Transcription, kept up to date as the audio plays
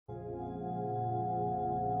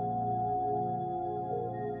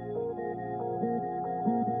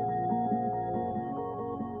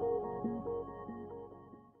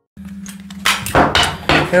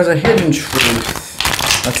There's a hidden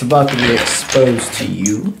truth that's about to be exposed to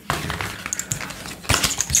you.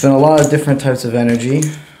 There's been a lot of different types of energy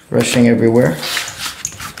rushing everywhere.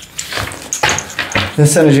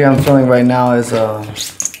 This energy I'm feeling right now is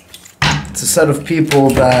it's a set of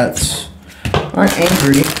people that aren't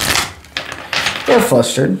angry. They're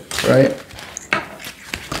flustered, right?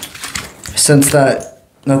 Sense that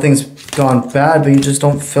nothing's gone bad, but you just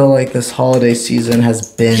don't feel like this holiday season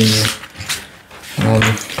has been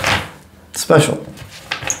special.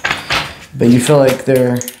 But you feel like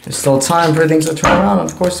there is still time for things to turn around.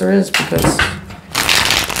 Of course there is, because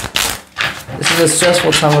this is a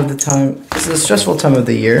stressful time of the time. This is a stressful time of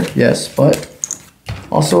the year, yes, but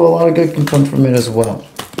also a lot of good can come from it as well.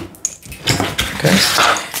 Okay?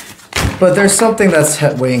 But there's something that's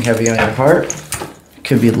weighing heavy on your heart. It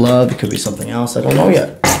could be love, it could be something else. I don't know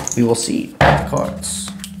yet. We will see with the cards.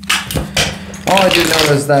 All I do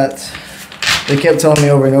know is that they kept telling me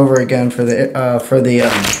over and over again for this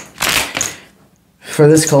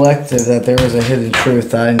collective that there was a hidden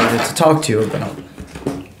truth that I needed to talk to you about.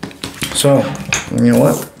 So, you know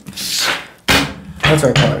what? That's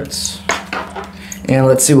our cards. And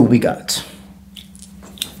let's see what we got.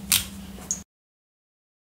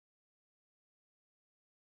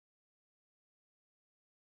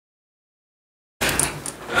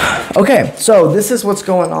 Okay, so this is what's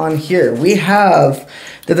going on here. We have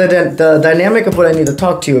the dynamic of what I need to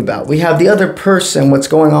talk to you about. We have the other person, what's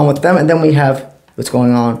going on with them, and then we have what's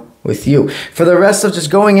going on with you. For the rest of just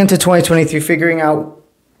going into 2023, figuring out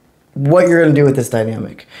what you're going to do with this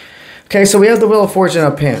dynamic. Okay, so we have the Wheel of Fortune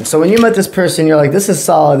up hand. So when you met this person, you're like, this is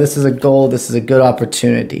solid, this is a goal, this is a good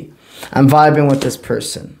opportunity. I'm vibing with this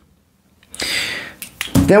person.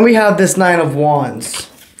 Then we have this Nine of Wands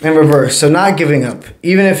in reverse, so not giving up,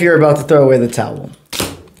 even if you're about to throw away the towel.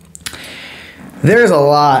 There's a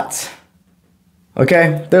lot,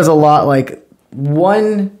 okay? There's a lot, like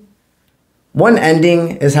one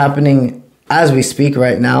ending is happening as we speak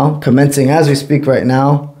right now, commencing as we speak right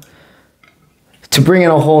now, to bring in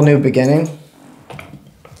a whole new beginning.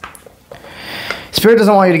 Spirit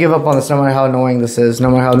doesn't want you to give up on this, no matter how annoying this is, no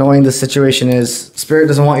matter how annoying this situation is. Spirit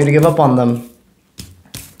doesn't want you to give up on them.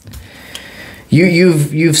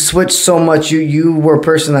 You've switched so much. You were a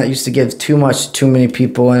person that used to give too much to too many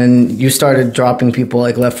people, and you started dropping people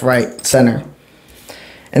like left, right, center.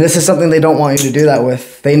 And this is something they don't want you to do that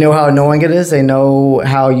with. They know how annoying it is. They know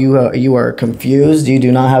how you are confused. You do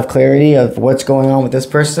not have clarity of what's going on with this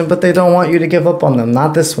person, but they don't want you to give up on them.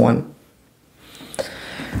 Not this one.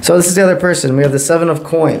 So this is the other person. We have the Seven of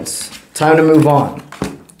Coins. Time to move on.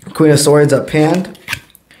 Queen of Swords up hand.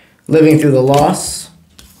 Living through the loss.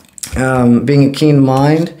 Being a keen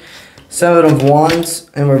mind. Seven of Wands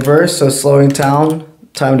in reverse, so slowing down,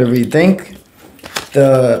 time to rethink.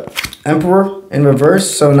 The Emperor in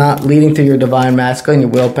reverse, so not leading to your divine masculine, your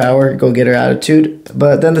willpower, go-getter attitude.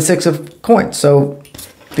 But then the Six of Coins, so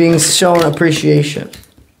being shown appreciation.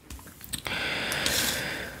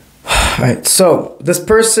 Alright, so this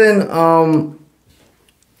person,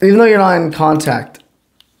 even though you're not in contact,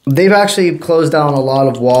 they've actually closed down a lot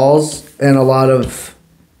of walls and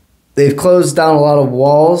they've closed down a lot of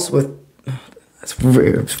walls with... It's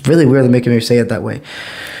really weird making me say it that way.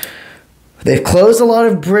 They've closed a lot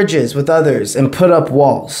of bridges with others and put up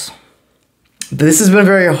walls. This has been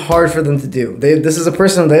very hard for them to do. This is a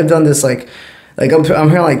person, they've done this like I'm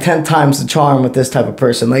hearing like 10 times the charm with this type of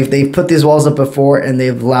person. Like they've put these walls up before and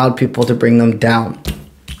they've allowed people to bring them down.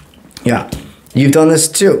 Yeah, you've done this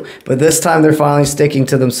too. But this time they're finally sticking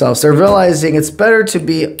to themselves. They're realizing it's better to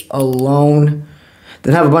be alone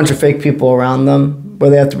than have a bunch of fake people around them where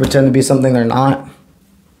they have to pretend to be something they're not.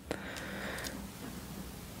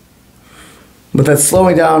 But that's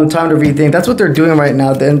slowing down, time to rethink. That's what they're doing right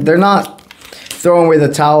now. They're not throwing away the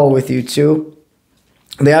towel with you too.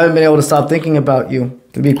 They haven't been able to stop thinking about you,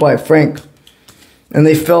 to be quite frank. And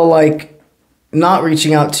they feel like not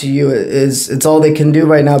reaching out to you it's all they can do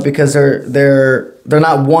right now, because they're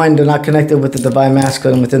not one, they're not connected with the divine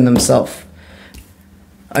masculine within themselves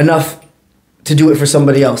enough to do it for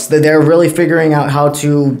somebody else. They're really figuring out how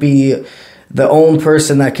to be the own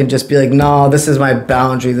person that can just be like, no, this is my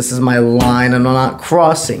boundary, this is my line, and I'm not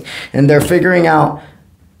crossing. And they're figuring out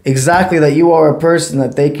exactly that you are a person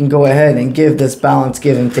that they can go ahead and give this balance,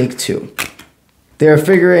 give and take to. They're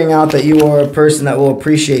figuring out that you are a person that will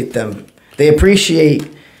appreciate them. They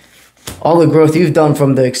appreciate all the growth you've done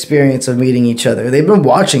from the experience of meeting each other. They've been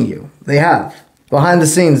watching you. They have. Behind the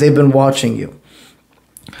scenes, they've been watching you.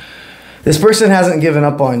 This person hasn't given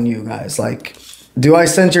up on you, guys. Like, do I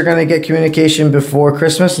sense you're going to get communication before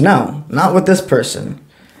Christmas? No, not with this person.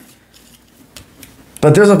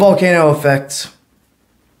 But there's a volcano effect.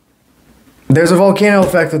 There's a volcano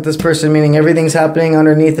effect with this person, meaning everything's happening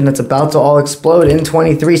underneath and it's about to all explode in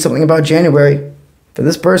 23. Something about January for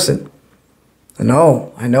this person. I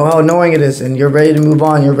know how annoying it is, and you're ready to move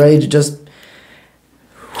on. You're ready to just,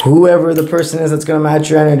 whoever the person is that's going to match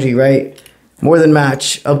your energy, right? More than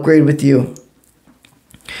match, upgrade with you.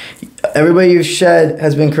 Everybody you've shed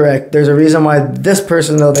has been correct. There's a reason why this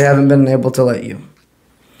person, though, they haven't been able to let you.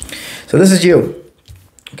 So this is you,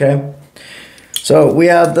 okay? So we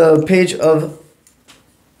have the Page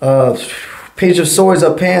of Swords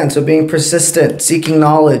up hand, so being persistent, seeking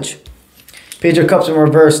knowledge. Page of Cups in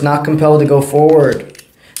reverse, not compelled to go forward.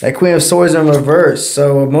 That Queen of Swords in reverse,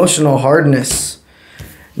 so emotional hardness.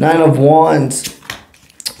 Nine of Wands,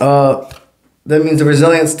 that means the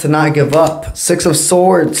resilience to not give up. Six of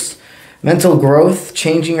Swords, mental growth,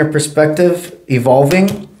 changing your perspective,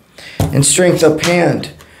 evolving. And Strength up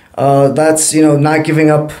hand, that's, not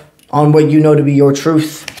giving up on what you know to be your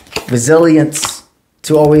truth. Resilience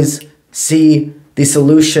to always see the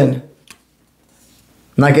solution.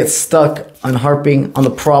 Not get stuck on harping on the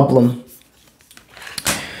problem.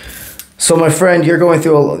 So my friend, you're going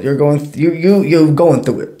through it. You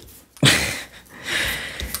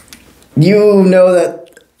know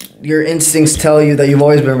that your instincts tell you that you've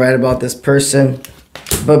always been right about this person,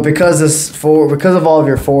 but because of all of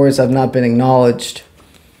your fours have not been acknowledged,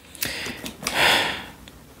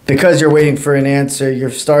 because you're waiting for an answer, you're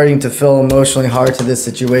starting to feel emotionally hard to this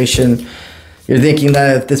situation. You're thinking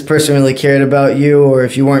that if this person really cared about you, or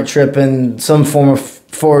if you weren't tripping, some form of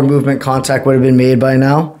forward movement contact would have been made by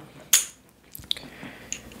now.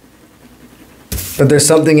 But there's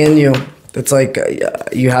something in you that's like,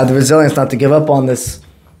 you have the resilience not to give up on this.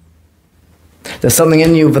 There's something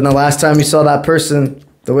in you from the last time you saw that person,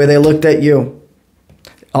 the way they looked at you,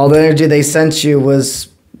 all the energy they sent you was,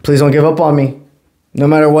 please don't give up on me, no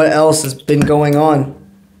matter what else has been going on.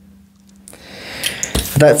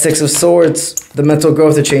 That Six of Swords, the mental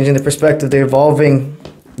growth, the changing the perspective, the evolving.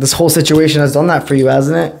 This whole situation has done that for you,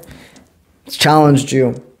 hasn't it? It's challenged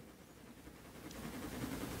you.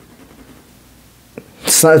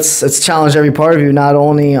 It's challenged every part of you, not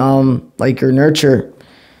only like your nurture,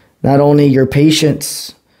 not only your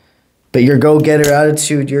patience, but your go-getter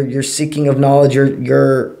attitude, your seeking of knowledge,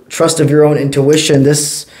 your trust of your own intuition.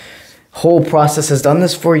 This whole process has done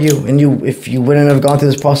this for you, and if you wouldn't have gone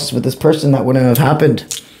through this process with this person, that wouldn't have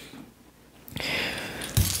happened.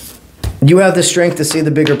 You have the strength to see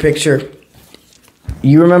the bigger picture.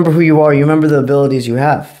 You remember who you are. You remember the abilities you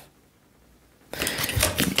have.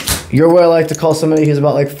 You're what I like to call somebody who's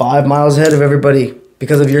about like 5 miles ahead of everybody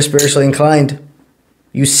because of you're spiritually inclined.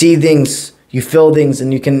 You see things, you feel things,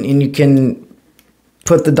 and you can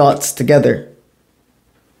put the dots together.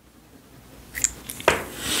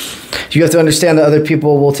 You have to understand that other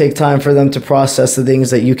people will take time for them to process the things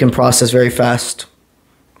that you can process very fast.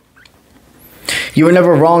 You were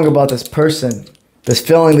never wrong about this person. This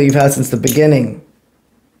feeling that you've had since the beginning.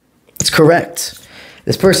 It's correct.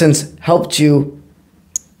 This person's helped you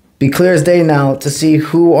be clear as day now to see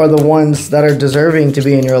who are the ones that are deserving to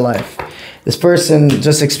be in your life. This person,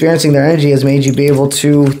 just experiencing their energy, has made you be able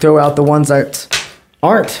to throw out the ones that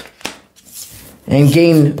aren't and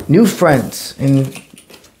gain new friends. And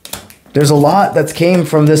there's a lot that came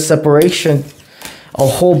from this separation. A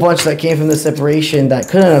whole bunch that came from this separation that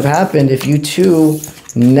couldn't have happened if you two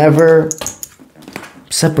never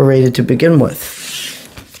separated to begin with.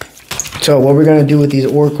 So what we're going to do with these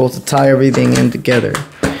oracles to tie everything in together.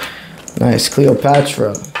 Nice,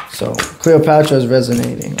 Cleopatra. So Cleopatra is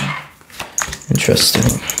resonating.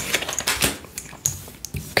 Interesting.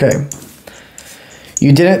 Okay.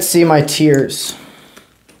 You didn't see my tears.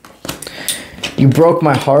 You broke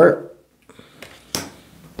my heart.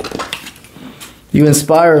 You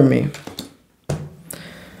inspire me.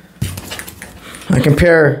 I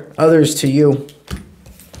compare others to you.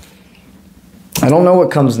 I don't know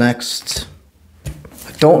what comes next.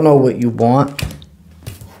 I don't know what you want.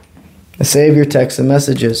 I save your texts and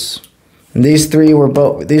messages. And these three were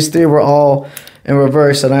all in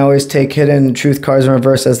reverse, and I always take hidden truth cards in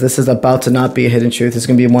reverse as this is about to not be a hidden truth. It's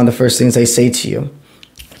going to be one of the first things I say to you.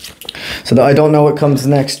 So that I don't know what comes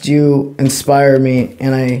next. You inspire me,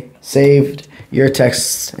 and I saved your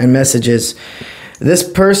texts and messages. This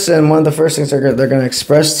person, one of the first things they're going to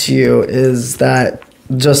express to you is that,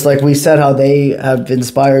 just like we said, how they have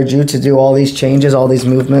inspired you to do all these changes, all these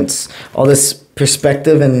movements, all this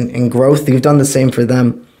perspective and growth, you've done the same for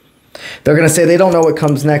them. They're going to say they don't know what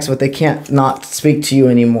comes next, but they can't not speak to you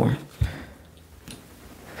anymore.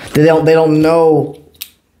 They don't know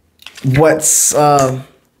what's going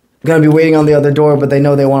to be waiting on the other door, but they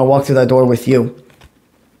know they want to walk through that door with you.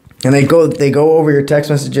 And they go over your text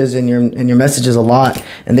messages and your messages a lot,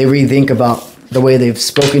 and they rethink about the way they've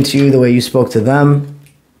spoken to you, the way you spoke to them.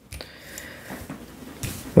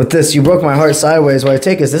 With this, you broke my heart sideways. What I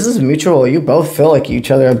take is this is mutual. You both feel like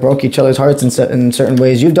each other broke each other's hearts in certain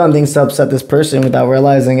ways. You've done things to upset this person without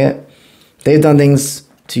realizing it. They've done things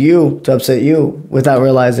to you to upset you without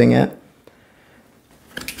realizing it.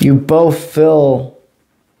 You both feel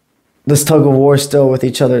this tug of war still with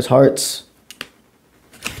each other's hearts.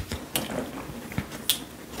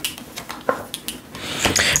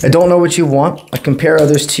 I don't know what you want. I compare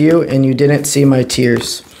others to you, and you didn't see my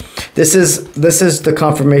tears. This is the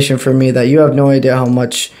confirmation for me that you have no idea how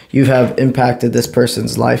much you have impacted this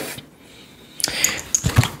person's life.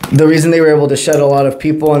 The reason they were able to shed a lot of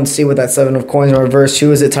people and see with that 7 of coins in reverse,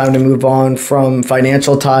 who is it time to move on from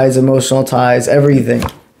financial ties, emotional ties, everything.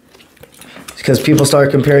 Because people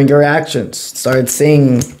started comparing your actions, started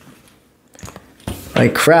saying,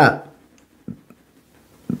 like, crap.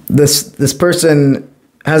 This person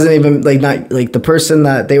hasn't even, the person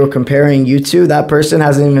that they were comparing you to, that person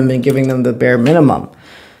hasn't even been giving them the bare minimum.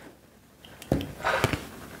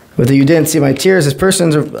 Whether you didn't see my tears, this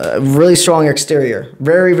person's a really strong exterior.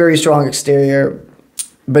 Very, very strong exterior.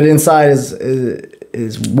 But inside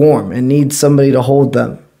is warm and needs somebody to hold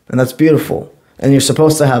them. And that's beautiful. And you're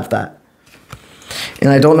supposed to have that. And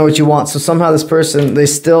I don't know what you want. So somehow this person, they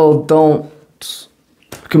still don't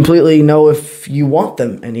completely know if you want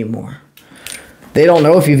them anymore. They don't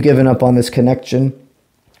know if you've given up on this connection.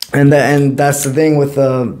 And that's the thing with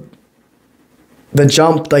the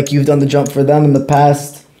jump. Like, you've done the jump for them in the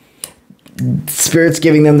past. Spirit's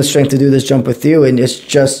giving them the strength to do this jump with you, and you're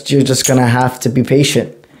just gonna have to be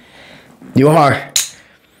patient. You are.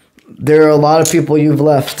 There are a lot of people you've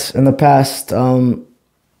left in the past, and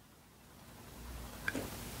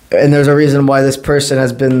there's a reason why this person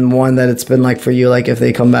has been one that it's been like for you. Like, if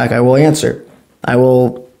they come back, I will answer. I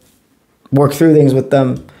will work through things with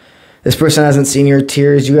them. This person hasn't seen your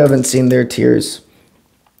tears. You haven't seen their tears.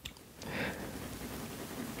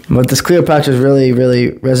 But this Cleopatra is really,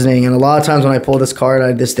 really resonating. And a lot of times when I pull this card,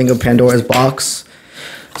 I just think of Pandora's box.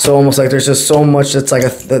 So almost like there's just so much that's like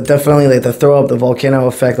definitely like the throw up, the volcano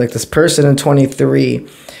effect. Like, this person in 23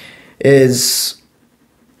 is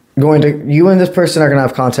going to, you and this person are going to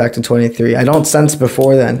have contact in 23. I don't sense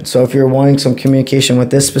before then. So if you're wanting some communication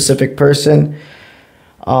with this specific person,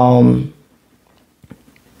 I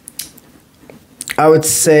would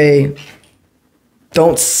say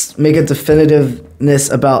don't make a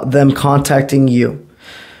definitiveness about them contacting you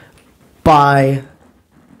by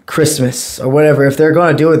Christmas or whatever. If they're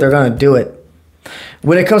going to do it, they're going to do it.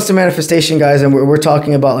 When it comes to manifestation, guys, and we're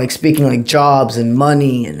talking about like speaking like jobs and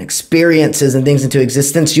money and experiences and things into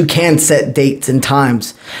existence, you can set dates and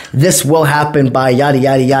times. This will happen by yada,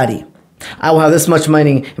 yada, yada. I will have this much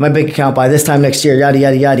money in my bank account by this time next year, yada,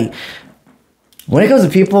 yada, yada. When it comes to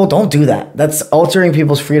people, don't do that. That's altering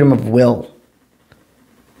people's freedom of will.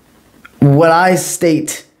 What I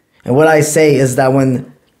state and what I say is that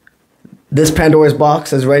when this Pandora's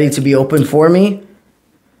box is ready to be opened for me,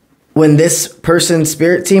 when this person's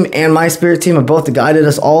spirit team and my spirit team have both guided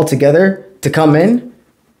us all together to come in,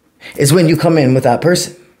 is when you come in with that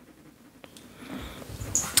person.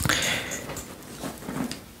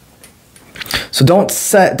 So don't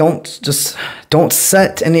set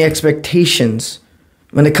any expectations.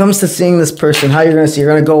 When it comes to seeing this person, how you're going to see, you're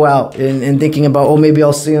going to go out and thinking about, oh, maybe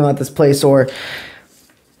I'll see him at this place, or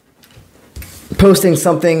posting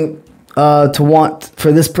something to want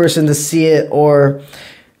for this person to see it, or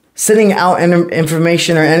sending out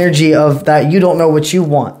information or energy of that you don't know what you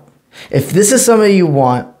want. If this is somebody you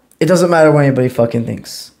want, it doesn't matter what anybody fucking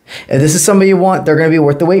thinks. If this is somebody you want, they're going to be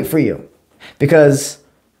worth the wait for you, because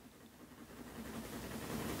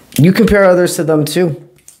you compare others to them too.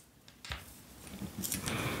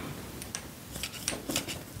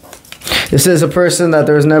 This is a person that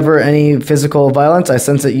there was never any physical violence. I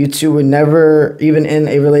sense that you two were never even in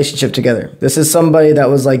a relationship together. This is somebody that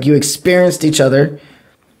was like, you experienced each other,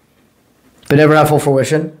 but never had full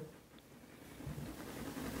fruition.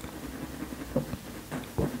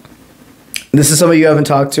 This is somebody you haven't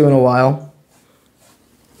talked to in a while.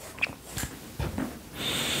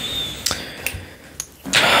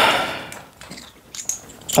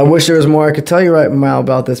 I wish there was more I could tell you right now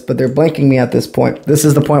about this, but they're blanking me at this point. This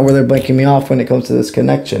is the point where they're blanking me off when it comes to this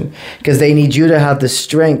connection, because they need you to have the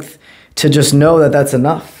strength to just know that that's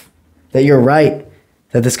enough, that you're right,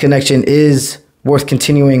 that this connection is worth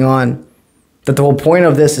continuing on, that the whole point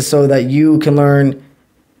of this is so that you can learn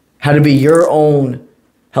how to be your own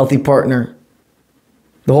healthy partner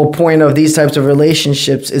The whole point of these types of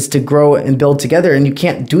relationships is to grow and build together. And you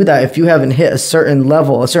can't do that if you haven't hit a certain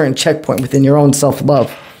level, a certain checkpoint within your own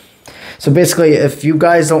self-love. So basically, if you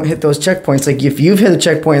guys don't hit those checkpoints, like if you've hit a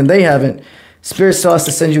checkpoint and they haven't, Spirit still has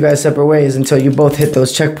to send you guys separate ways until you both hit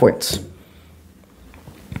those checkpoints.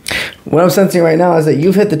 What I'm sensing right now is that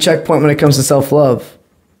you've hit the checkpoint when it comes to self-love.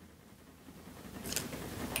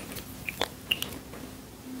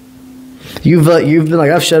 You've been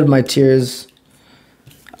like, I've shed my tears.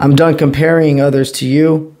 I'm done comparing others to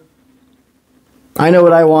you. I know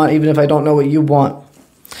what I want, even if I don't know what you want.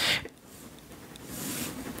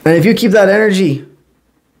 And if you keep that energy,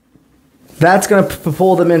 that's going to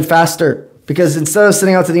pull them in faster. Because instead of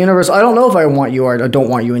sending out to the universe, I don't know if I want you or I don't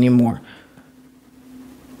want you anymore.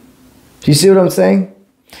 Do you see what I'm saying?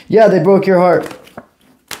 Yeah, they broke your heart.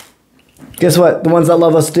 Guess what? The ones that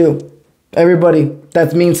love us do. Everybody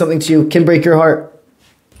that means something to you can break your heart.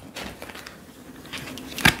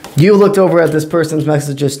 You looked over at this person's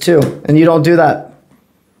messages too, and you don't do that.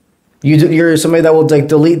 You're somebody that will like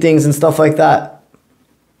delete things and stuff like that.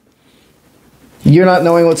 You're not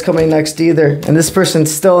knowing what's coming next either, and this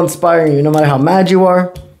person's still inspiring you no matter how mad you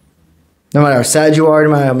are, no matter how sad you are,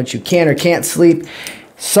 no matter how much you can or can't sleep.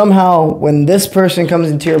 Somehow, when this person comes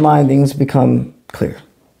into your mind, things become clear.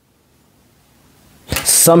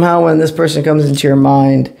 Somehow, when this person comes into your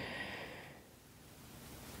mind,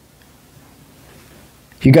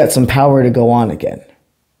 you got some power to go on again.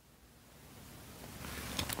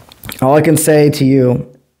 All I can say to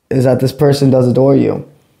you is that this person does adore you.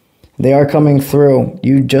 They are coming through.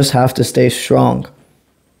 You just have to stay strong.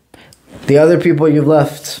 The other people you've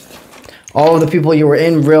left, all of the people you were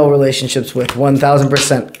in real relationships with,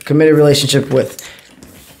 1000% committed relationship with,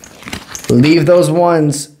 leave those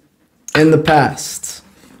ones in the past.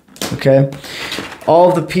 Okay? All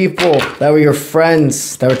of the people that were your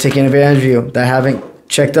friends that were taking advantage of you, that haven't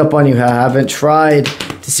checked up on you, haven't tried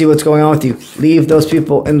to see what's going on with you, leave those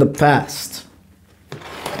people in the past.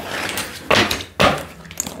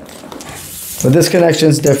 But this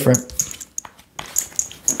connection's different.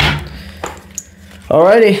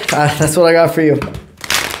 Alrighty, that's what I got for you.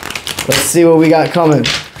 Let's see what we got coming.